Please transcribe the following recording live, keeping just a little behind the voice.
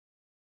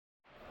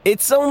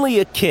It's only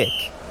a kick,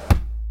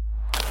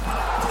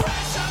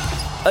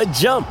 a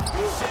jump,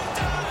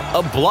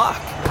 a block.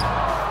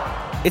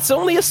 It's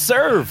only a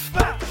serve.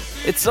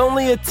 It's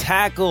only a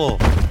tackle,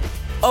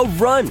 a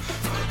run.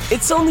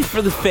 It's only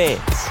for the fans.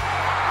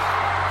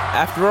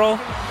 After all,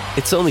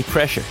 it's only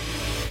pressure.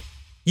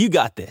 You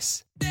got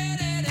this.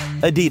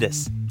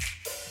 Adidas.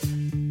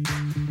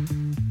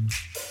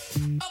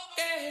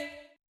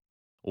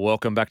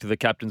 Welcome back to The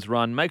Captain's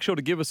Run. Make sure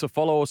to give us a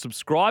follow or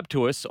subscribe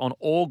to us on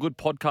all good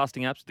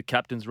podcasting apps, The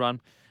Captain's Run.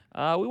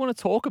 We want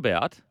to talk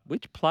about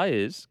which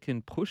players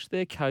can push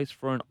their case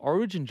for an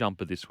Origin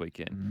jumper this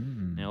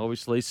weekend. Now,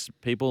 obviously,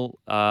 people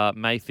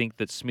may think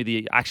that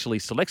Smithy actually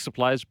selects the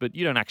players, but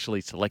you don't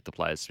actually select the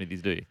players, Smithy,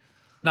 do you?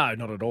 No,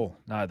 not at all.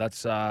 No,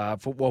 that's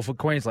for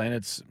Queensland.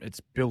 It's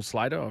Bill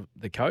Slater,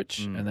 the coach,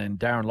 and then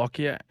Darren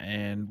Lockyer,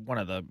 and one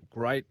of the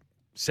great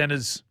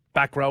centres,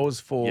 back rowers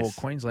for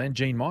Queensland,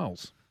 Gene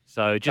Miles.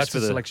 So just that's for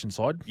the the selection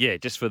side. Yeah,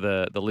 just for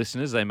the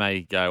listeners, they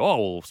may go,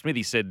 oh, well,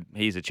 Smithy said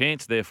he's a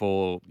chance,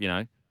 therefore,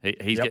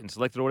 he's getting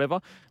selected or whatever.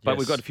 But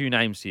we've got a few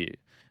names here.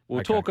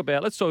 Let's talk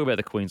about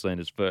the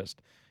Queenslanders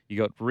first. You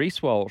got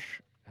Reece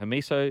Walsh,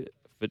 Hamiso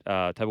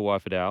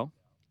Tabuai-Fidel,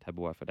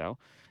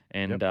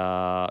 and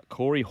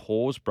Corey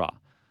Horsburgh.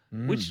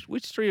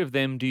 Which three of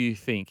them do you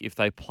think, if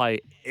they play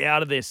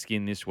out of their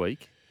skin this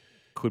week,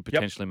 could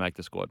potentially make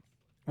the squad?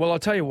 Well, I'll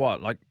tell you what.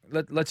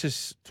 Let's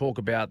just talk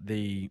about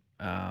the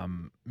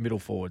middle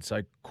forward.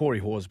 So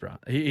Corey Horsburgh,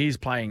 he's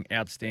playing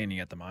outstanding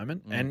at the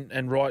moment,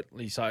 and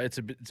rightly so. It's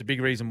a big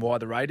reason why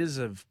the Raiders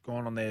have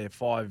gone on their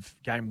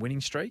 5-game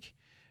winning streak.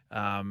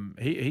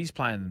 He's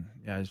playing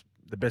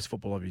the best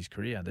football of his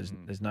career.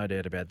 There's no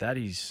doubt about that.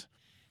 He's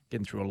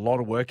getting through a lot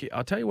of work.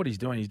 I'll tell you what he's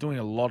doing. He's doing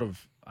a lot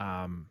of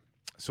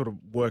sort of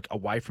work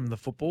away from the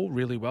football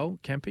really well,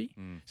 Kempy.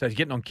 So he's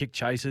getting on kick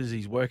chases.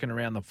 He's working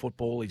around the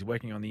football. He's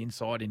working on the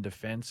inside in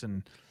defence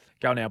and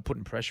going out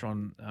putting pressure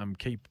on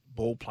key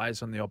ball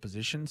players on the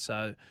opposition.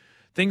 So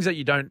things that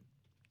you don't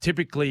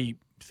typically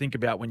think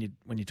about when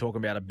you're talking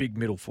about a big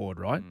middle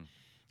forward, right?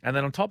 And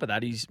then on top of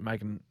that, he's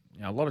making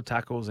a lot of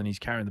tackles and he's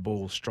carrying the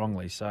ball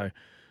strongly. So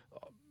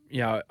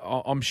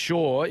I'm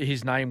sure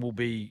his name will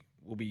be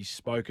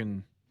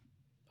spoken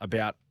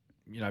about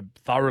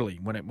thoroughly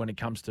when it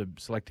comes to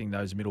selecting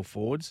those middle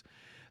forwards.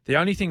 The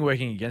only thing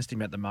working against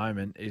him at the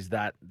moment is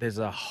that there's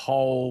a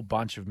whole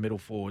bunch of middle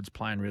forwards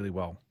playing really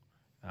well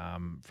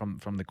from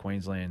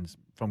Queensland's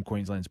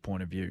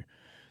point of view.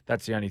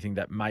 That's the only thing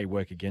that may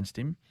work against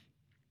him.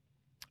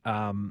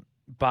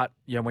 But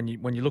when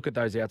you look at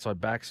those outside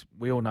backs,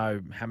 we all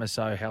know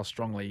Hamiso, how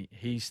strongly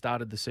he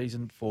started the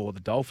season for the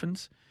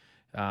Dolphins,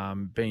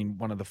 being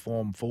one of the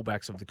form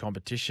fullbacks of the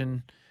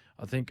competition.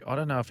 I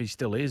don't know if he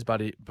still is,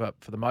 but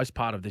for the most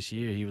part of this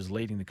year, he was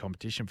leading the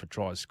competition for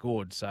tries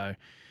scored. So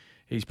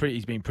he's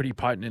been pretty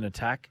potent in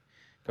attack.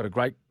 Got a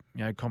great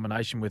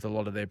combination with a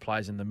lot of their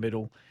players in the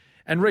middle.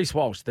 And Reece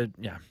Walsh,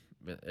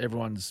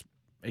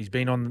 he's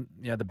been on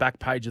the back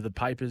page of the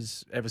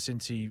papers ever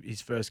since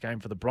his first game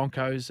for the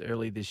Broncos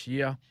early this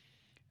year.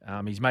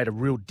 He's made a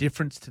real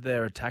difference to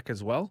their attack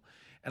as well.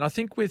 And I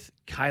think with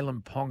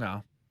Kalen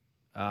Ponga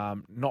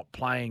not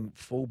playing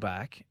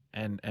fullback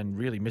and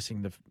really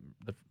missing the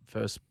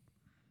first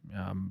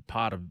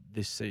part of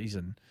this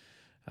season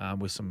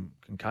with some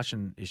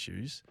concussion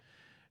issues,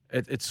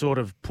 it sort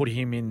of put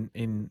him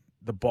in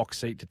the box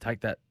seat to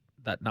take that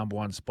number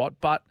one spot.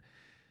 But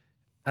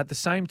at the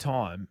same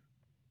time,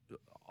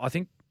 I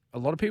think a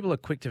lot of people are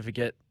quick to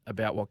forget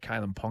about what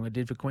Kalen Ponga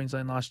did for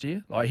Queensland last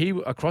year. Like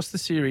across the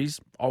series,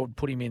 I would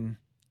put him in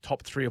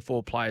top 3 or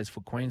 4 players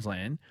for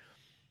Queensland.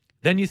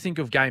 Then you think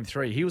of Game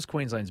 3. He was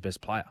Queensland's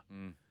best player.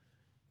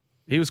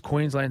 He was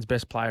Queensland's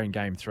best player in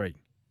Game 3.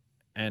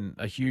 And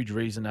a huge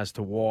reason as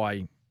to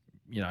why,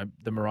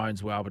 the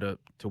Maroons were able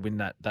to win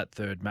that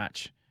third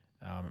match,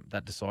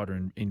 that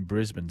decider in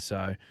Brisbane.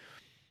 So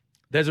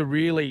there's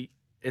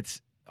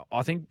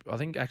I think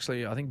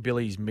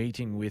Billy's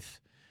meeting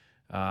with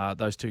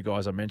those two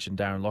guys I mentioned,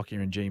 Darren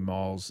Lockyer and Gene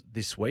Miles,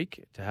 this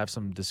week to have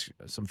some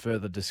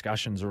further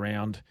discussions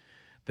around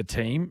the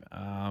team.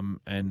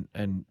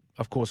 And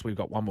of course, we've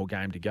got one more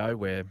game to go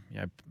where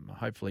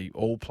hopefully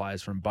all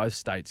players from both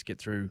states get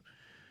through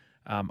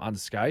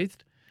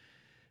unscathed.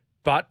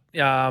 But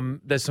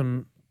there's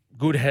some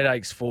good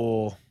headaches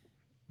for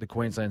the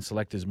Queensland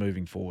selectors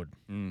moving forward.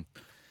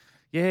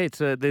 Yeah,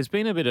 there's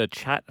been a bit of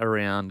chat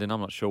around, and I'm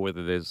not sure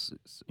whether there's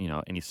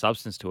any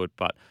substance to it,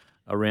 but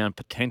around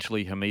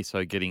potentially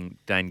Hamiso getting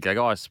Dane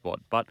Gagai's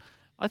spot. But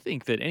I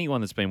think that anyone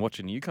that's been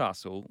watching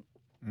Newcastle,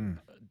 Dane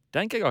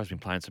Gagai's been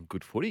playing some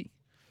good footy.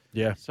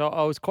 Yeah. So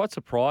I was quite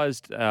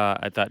surprised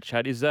at that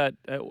chat. Is that,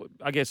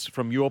 I guess,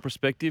 from your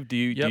perspective, do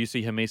you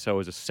see Hamiso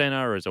as a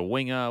centre, as a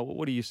winger?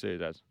 What do you see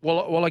it as?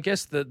 Well, I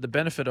guess the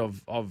benefit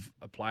of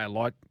a player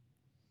like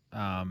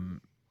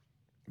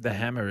the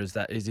Hammer is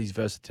his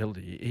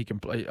versatility. He can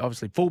play.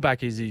 Obviously,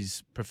 fullback is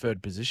his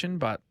preferred position,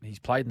 but he's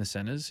played in the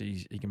centres.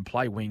 He can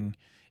play wing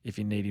if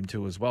you need him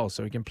to as well.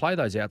 So he can play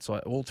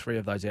all 3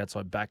 of those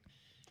outside back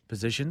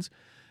positions.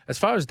 As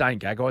far as Dane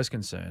Gagai is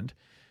concerned,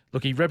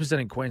 look, he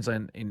represented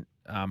Queensland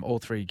all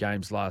 3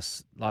 games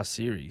last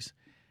series,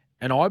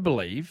 and I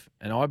believe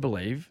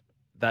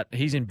that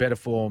he's in better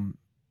form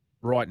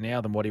right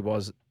now than what he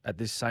was at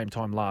this same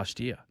time last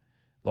year.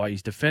 Like,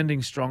 he's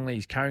defending strongly,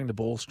 he's carrying the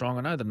ball strong.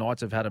 I know the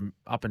Knights have had an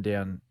up and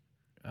down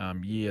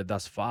year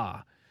thus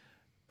far,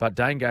 but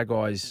Dane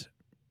Gagai's,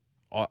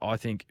 I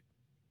think,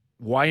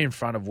 way in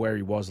front of where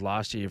he was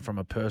last year from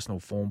a personal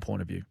form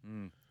point of view.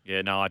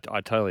 Yeah, no,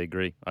 I totally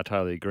agree.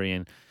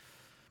 And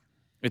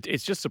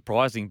it's just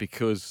surprising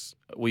because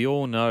we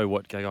all know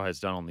what Gagai has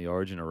done on the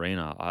Origin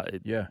arena.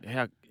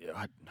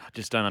 I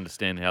just don't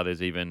understand how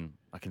there's even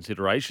a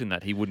consideration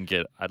that he wouldn't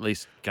get at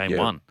least game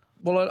one.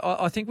 Well,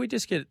 I think we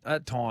just get,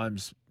 at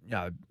times,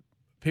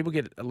 people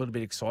get a little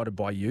bit excited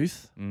by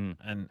youth and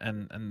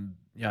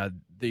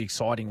the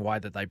exciting way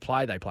that they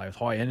play. They play with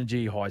high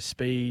energy, high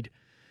speed,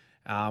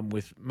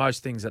 with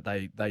most things that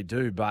they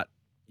do. But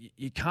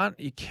you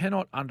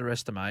cannot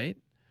underestimate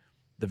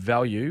the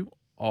value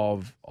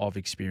of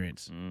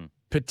experience,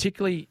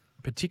 particularly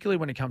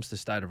when it comes to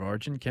State of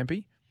Origin,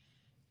 Kempy.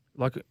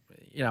 Like,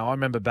 I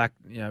remember back,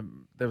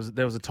 there was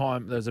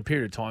a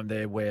period of time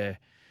there where,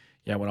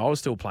 when I was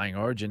still playing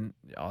Origin,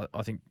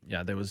 I think,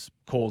 there was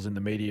calls in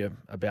the media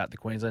about the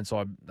Queensland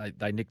side.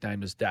 They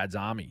nicknamed us Dad's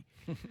Army,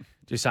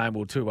 just saying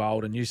we're too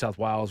old. And New South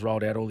Wales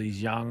rolled out all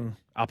these young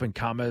up and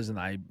comers, and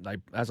they,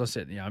 as I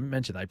said, I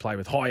mentioned, they play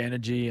with high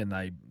energy and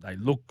they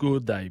look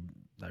good. They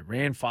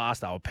ran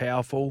fast. They were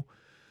powerful.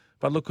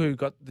 But look who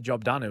got the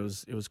job done. It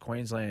was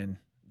Queensland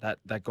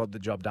that got the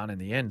job done in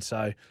the end.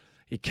 So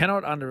you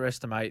cannot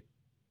underestimate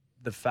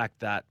the fact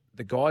that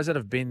the guys that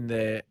have been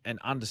there and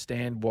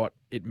understand what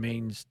it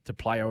means to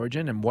play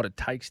Origin and what it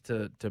takes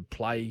to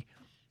play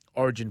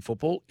Origin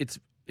football,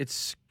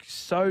 it's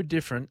so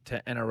different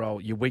to NRL,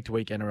 your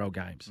week-to-week NRL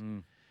games.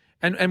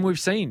 And we've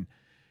seen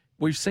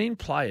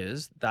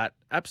players that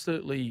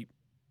absolutely,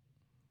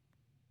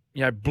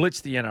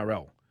 blitz the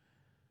NRL,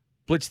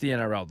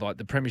 like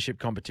the premiership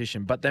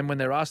competition. But then when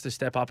they're asked to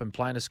step up and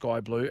play in a sky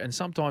blue, and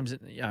sometimes,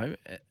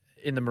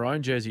 in the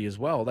maroon jersey as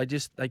well, they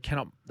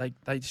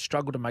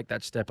struggle to make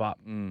that step up.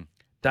 Dane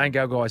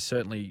Gagai is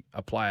certainly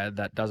a player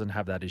that doesn't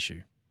have that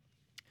issue.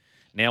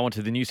 Now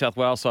onto the New South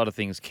Wales side of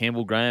things.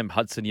 Campbell Graham,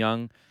 Hudson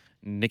Young,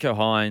 Nicho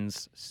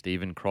Hines,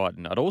 Stephen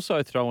Crichton. I'd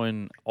also throw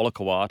in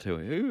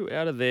Olakau'atu. Who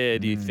out of there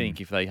do you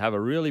think, if they have a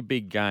really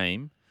big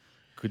game,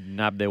 could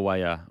nab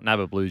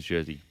a Blues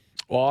jersey?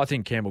 Well, I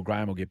think Campbell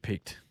Graham will get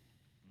picked.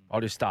 I'll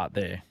just start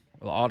there.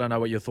 Well, I don't know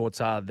what your thoughts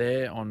are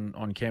there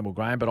on Campbell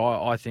Graham, but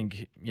I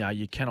think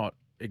you cannot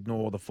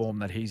ignore the form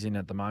that he's in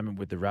at the moment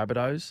with the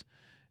Rabbitohs,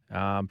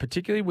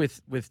 particularly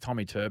with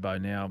Tommy Turbo.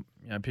 Now,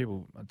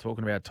 people are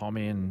talking about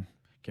Tommy and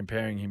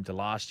comparing him to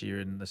last year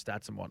and the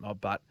stats and whatnot,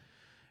 but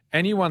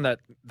anyone that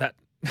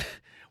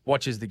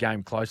watches the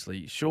game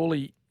closely,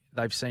 surely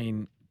they've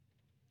seen,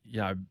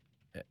 the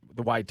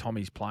way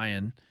Tommy's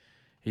playing.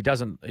 He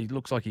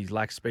looks like he's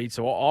lacks speed.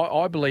 So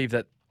I believe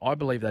that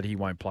he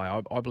won't play.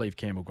 I believe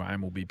Campbell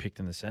Graham will be picked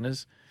in the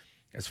centres.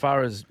 As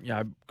far as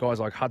guys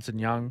like Hudson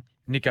Young,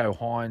 Nicho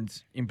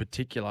Hines in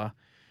particular,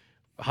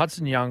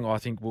 Hudson Young I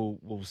think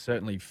will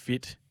certainly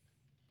fit.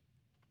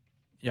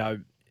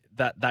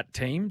 That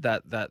team,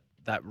 that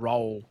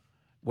role,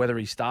 whether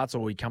he starts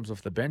or he comes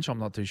off the bench, I'm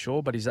not too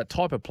sure. But he's that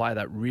type of player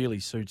that really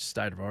suits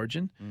State of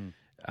Origin.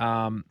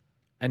 And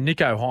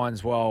Nicho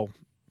Hines, well,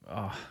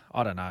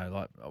 I don't know.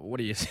 Like,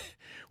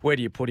 where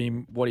do you put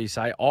him? What do you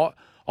say?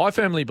 I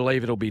firmly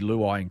believe it'll be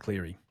Luai and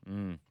Cleary.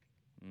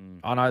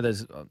 I know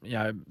there's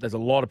a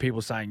lot of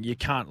people saying you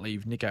can't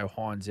leave Nicho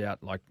Hines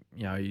out. Like,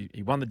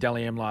 he won the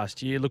Dally M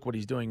last year. Look what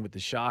he's doing with the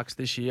Sharks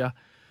this year.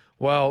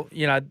 Well,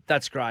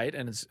 that's great,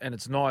 and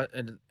it's not,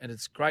 and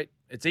it's great.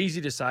 It's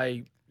easy to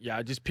say,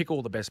 just pick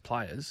all the best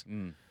players,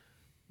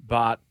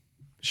 but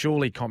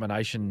surely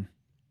combination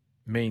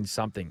means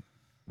something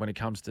when it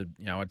comes to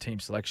a team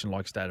selection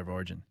like State of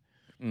Origin.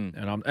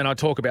 And I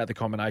talk about the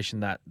combination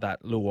that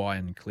Luai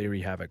and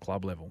Cleary have at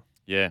club level.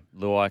 Yeah,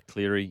 Luai,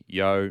 Cleary,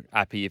 Yo,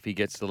 Appy if he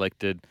gets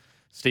selected,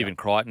 Stephen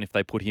Crichton if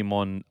they put him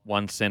on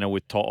one centre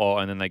with To'o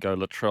and then they go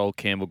Latrell,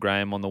 Campbell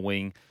Graham on the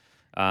wing.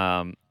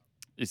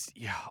 It's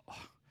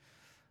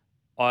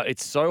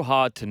so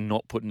hard to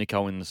not put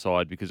Nicho in the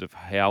side because of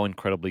how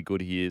incredibly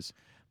good he is.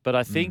 But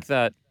I think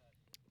that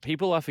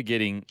people are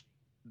forgetting.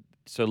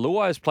 So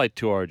Luai has played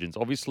 2 Origins.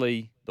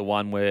 Obviously, the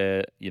one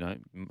where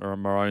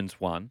Maroons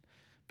won,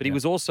 but he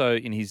was also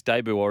in his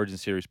debut Origin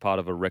series part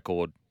of a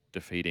record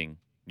defeating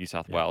New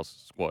South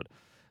Wales squad.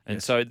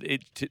 And so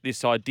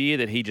this idea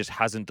that he just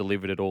hasn't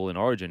delivered it all in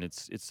Origin,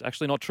 it's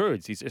actually not true.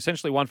 He's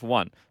essentially 1 for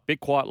 1. Bit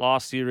quiet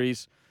last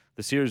series.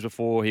 The series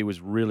before, he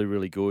was really,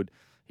 really good.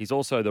 He's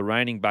also the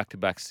reigning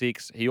back-to-back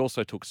 6. He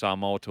also took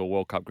Samoa to a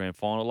World Cup Grand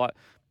Final. Like,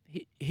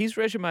 his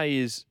resume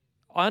is...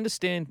 I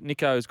understand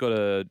Nicho's got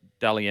a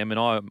Dally M, and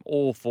I'm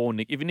all for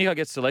Nick. If Nicho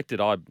gets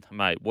selected,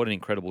 mate, what an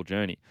incredible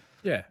journey.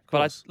 Yeah,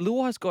 but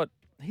Luai's got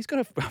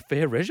a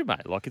fair resume.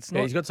 Like, it's not.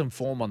 Yeah, he's got some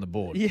form on the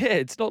board. Yeah,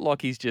 it's not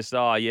like he's just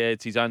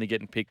he's only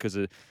getting picked because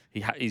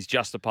he's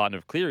just a partner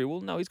of Cleary.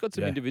 Well, no, he's got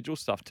some individual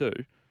stuff too.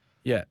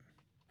 Yeah,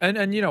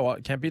 and you know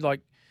what, Kempy,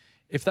 like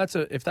if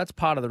that's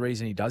part of the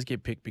reason he does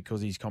get picked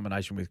because he's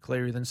combination with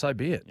Cleary, then so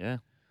be it. Yeah.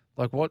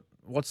 Like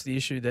what's the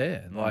issue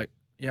there? Like,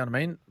 you know what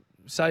I mean?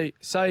 Say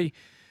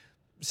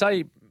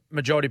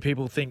majority of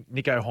people think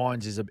Nico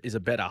Hines is a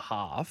better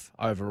half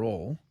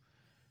overall.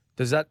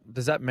 Does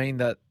that mean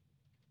that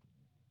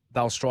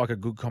they'll strike a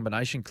good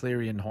combination,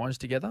 Cleary and Hines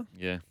together?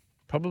 Yeah.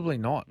 Probably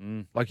not.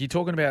 Like you're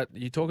talking about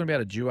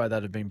a duo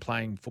that have been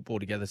playing football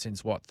together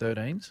since what,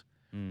 13s?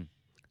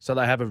 So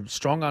they have a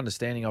strong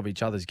understanding of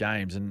each other's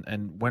games,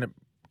 and when it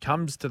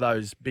comes to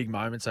those big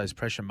moments, those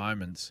pressure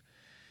moments,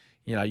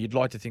 you know, you'd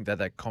like to think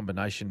that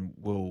combination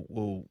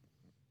will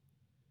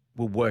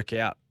work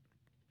out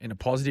in a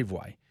positive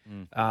way.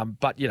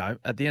 But you know,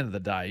 at the end of the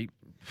day,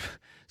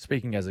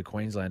 speaking as a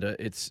Queenslander,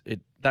 it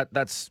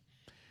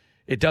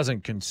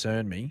doesn't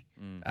concern me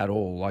at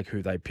all. Like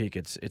who they pick,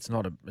 it's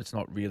not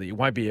really. It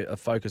won't be a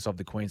focus of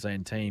the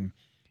Queensland team,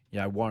 you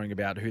know, worrying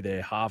about who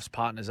their halves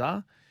partners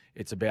are.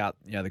 It's about,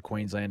 you know, the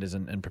Queenslanders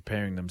and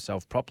preparing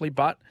themselves properly.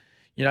 But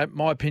you know,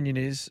 my opinion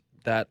is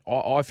that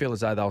I feel as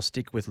though they'll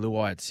stick with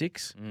Luai at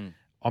 6.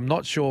 I'm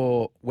not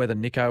sure whether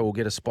Nico will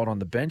get a spot on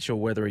the bench or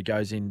whether he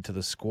goes into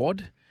the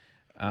squad.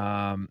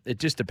 It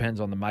just depends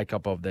on the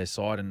makeup of their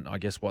side and I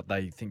guess what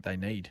they think they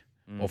need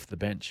off the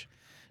bench.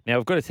 Now,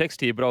 I've got a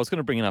text here, but I was going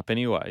to bring it up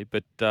anyway.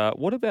 But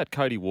what about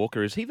Cody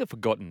Walker? Is he the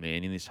forgotten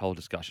man in this whole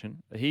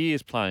discussion? He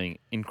is playing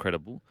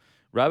incredible.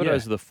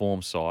 Rabbitohs are the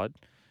form side.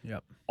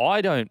 Yep.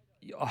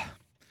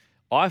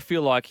 I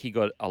feel like he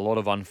got a lot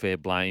of unfair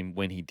blame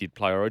when he did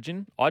play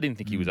Origin. I didn't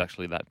think he was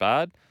actually that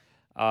bad.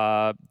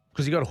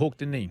 Because he got hooked,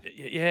 didn't he?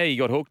 Yeah, he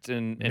got hooked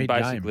and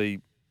basically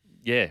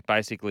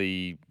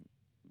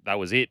that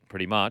was it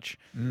pretty much.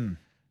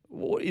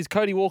 Is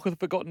Cody Walker the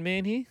forgotten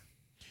man here?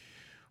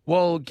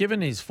 Well,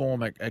 given his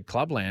form at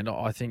Clubland,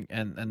 I think,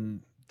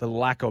 and the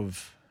lack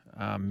of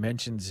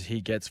mentions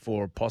he gets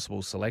for a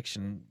possible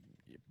selection,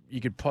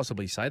 you could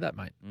possibly say that,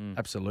 mate.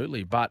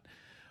 Absolutely. But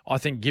I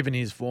think given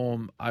his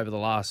form over the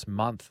last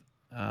month,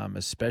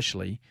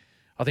 especially,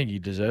 I think he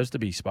deserves to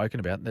be spoken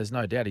about. There's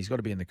no doubt he's got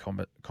to be in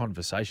the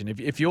conversation.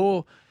 If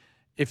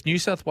New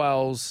South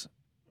Wales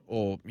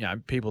or, you know,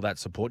 people that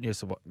support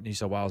New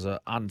South Wales are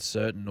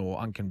uncertain or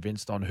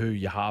unconvinced on who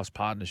your halves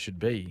partner should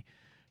be,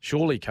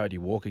 surely Cody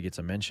Walker gets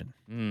a mention.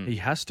 He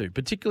has to,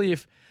 particularly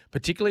if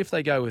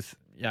they go with,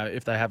 you know,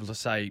 if they have, let's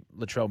say,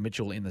 Latrell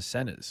Mitchell in the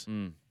centres.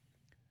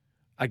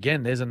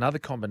 Again, there's another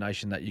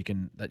combination that you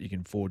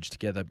can forge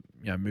together,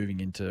 you know,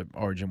 moving into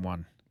Origin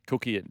 1.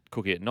 Cookie at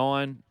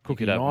 9. Cookie you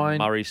could have 9.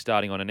 Murray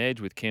starting on an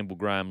edge with Campbell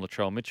Graham,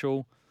 Latrell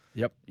Mitchell.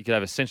 Yep. You could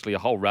have essentially a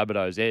whole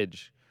Rabbitohs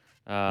edge.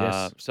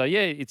 Yes. So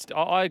yeah,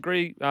 I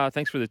agree.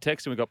 Thanks for the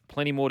text, and we've got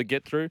plenty more to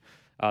get through.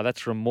 That's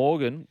from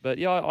Morgan. But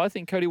yeah, I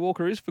think Cody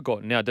Walker is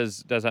forgotten. Now,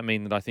 does that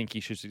mean that I think he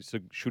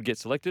should get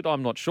selected?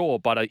 I'm not sure,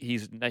 but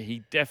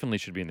he definitely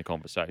should be in the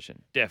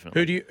conversation.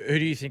 Definitely. Who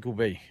do you think will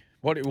be?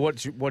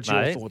 What's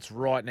your thoughts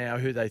right now?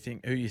 Who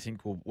you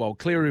think will? Well,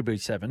 Cleary will be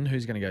 7.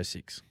 Who's going to go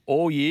 6?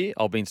 All year,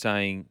 I've been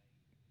saying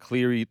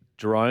Cleary,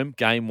 Jerome,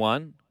 game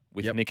 1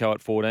 with Nico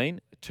at 14.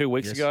 2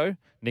 weeks ago,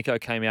 Nico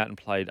came out and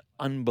played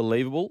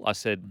unbelievable. I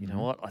said, you know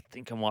what? I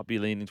think I might be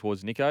leaning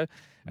towards Nico.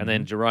 And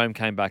then Jerome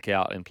came back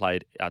out and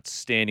played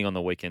outstanding on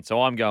the weekend.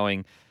 So I'm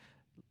going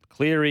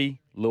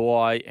Cleary,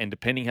 Luai, and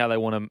depending how they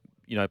want to,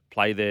 you know,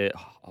 play their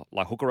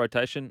like hooker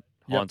rotation,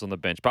 Hines on the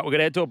bench. But we're going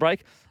to head to a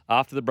break.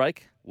 After the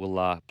break,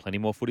 we'll plenty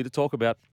more footy to talk about.